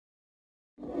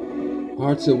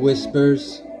Hearts of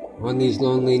whispers on these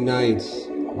lonely nights,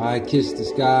 why I kiss the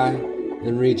sky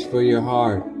and reach for your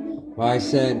heart. Why I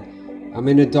said, I'm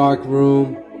in a dark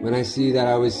room when I see that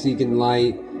I was seeking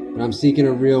light, but I'm seeking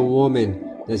a real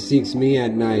woman that seeks me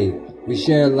at night. We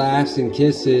share laughs and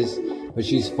kisses, but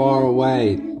she's far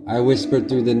away. I whisper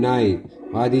through the night.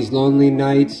 Why these lonely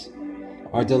nights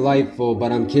are delightful,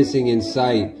 but I'm kissing in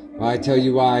sight. Why I tell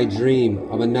you why I dream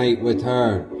of a night with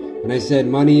her. When I said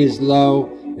money is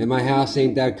low and my house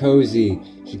ain't that cozy,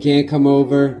 she can't come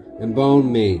over and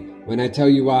bone me. When I tell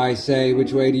you why I say,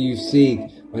 which way do you seek?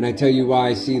 When I tell you why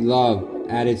I see love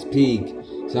at its peak.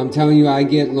 So I'm telling you I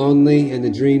get lonely, and the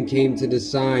dream came to the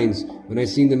signs. When I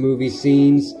seen the movie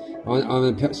scenes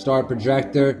on the star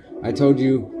projector, I told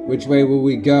you, which way will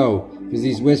we go? Because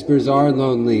these whispers are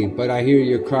lonely, but I hear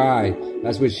your cry.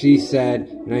 That's what she said,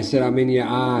 and I said I'm in your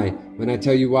eye. When I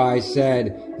tell you why I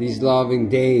said, these loving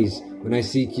days, when I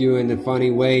seek you in the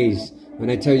funny ways. When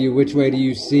I tell you which way do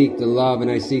you seek the love, and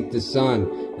I seek the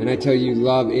sun. And I tell you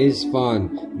love is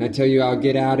fun. And I tell you I'll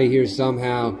get out of here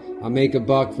somehow. I'll make a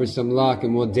buck for some luck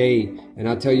and we'll date. And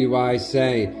I'll tell you why I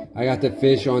say, I got the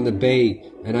fish on the bait.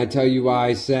 And I tell you why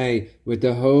I say, with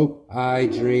the hope I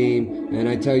dream. And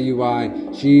I tell you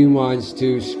why she wants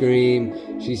to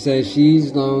scream. She says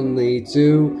she's lonely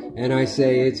too. And I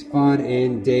say it's fun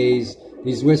in days.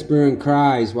 These whispering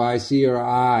cries while I see her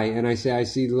eye, and I say I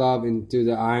see love through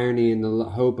the irony and the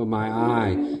hope of my eye.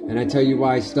 And I tell you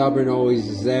why stubborn always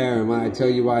is there, and I tell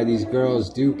you why these girls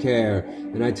do care.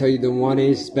 And I tell you the one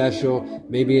is special,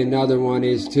 maybe another one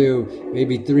is too,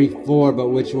 maybe 3, 4, but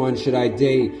which one should I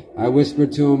date? I whisper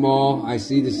to them all, I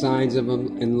see the signs of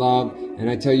them in love,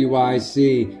 and I tell you why I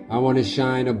see, I want to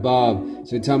shine above.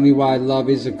 So tell me why love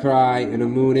is a cry, and a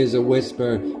moon is a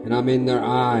whisper, and I'm in their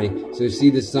eye. So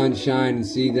see the sunshine and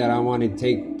see that I want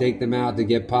to take them out to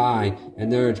get pie,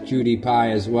 and they're a cutie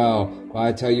pie as well. But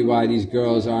I tell you why these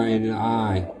girls are in an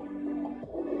eye.